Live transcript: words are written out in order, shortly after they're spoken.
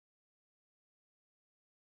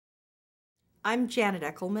I'm Janet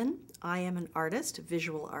Echelman. I am an artist, a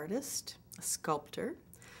visual artist, a sculptor.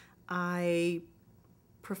 I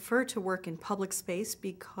prefer to work in public space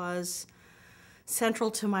because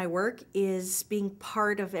central to my work is being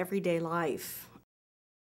part of everyday life.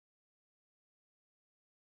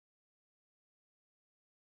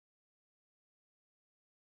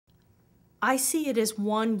 I see it as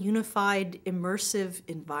one unified, immersive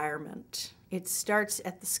environment. It starts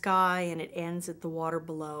at the sky and it ends at the water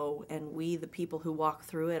below, and we, the people who walk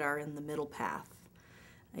through it, are in the middle path.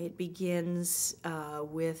 It begins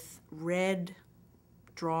with red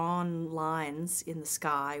drawn lines in the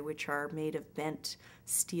sky, which are made of bent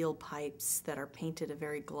steel pipes that are painted a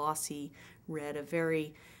very glossy red, a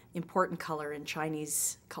very important color in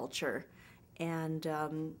Chinese culture. And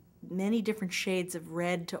many different shades of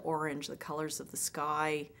red to orange, the colors of the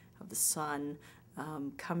sky, of the sun,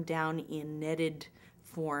 come down in netted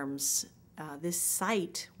forms. This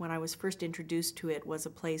site, when I was first introduced to it, was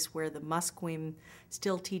a place where the Musqueam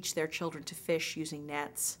still teach their children to fish using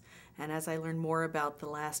nets. And as I learned more about the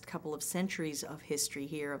last couple of centuries of history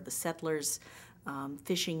here, of the settlers,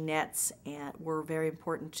 fishing nets were very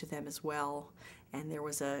important to them as well. And there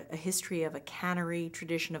was a history of a cannery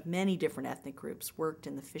tradition of many different ethnic groups worked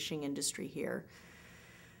in the fishing industry here.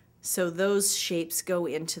 So those shapes go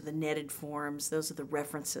into the netted forms. Those are the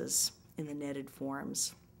references in the netted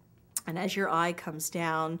forms. And as your eye comes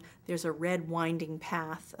down, there's a red winding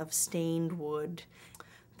path of stained wood.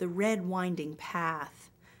 The red winding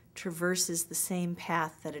path traverses the same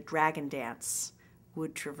path that a dragon dance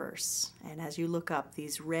would traverse. And as you look up,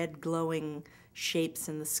 these red glowing shapes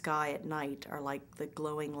in the sky at night are like the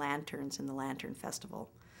glowing lanterns in the Lantern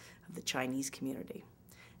Festival of the Chinese community.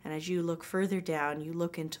 And as you look further down, you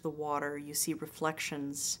look into the water, you see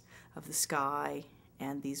reflections of the sky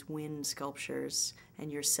and these wind sculptures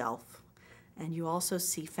and yourself. And you also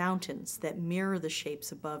see fountains that mirror the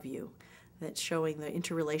shapes above you, that's showing the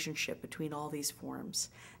interrelationship between all these forms.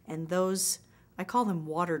 And those, I call them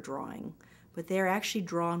water drawing, but they're actually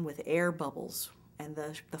drawn with air bubbles. And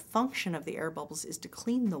the function of the air bubbles is to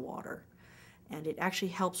clean the water. And it actually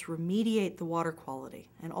helps remediate the water quality.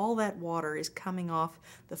 And all that water is coming off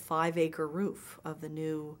the 5-acre roof of the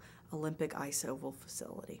new Olympic Ice Oval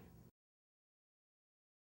facility.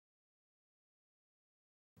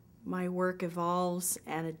 My work evolves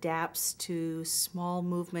and adapts to small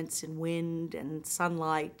movements in wind and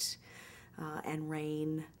sunlight and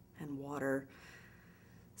rain and water.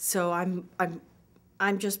 So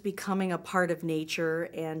I'm just becoming a part of nature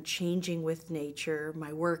and changing with nature.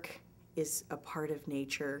 My work is a part of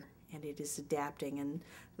nature and it is adapting. And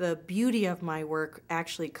the beauty of my work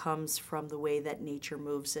actually comes from the way that nature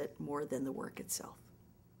moves it more than the work itself.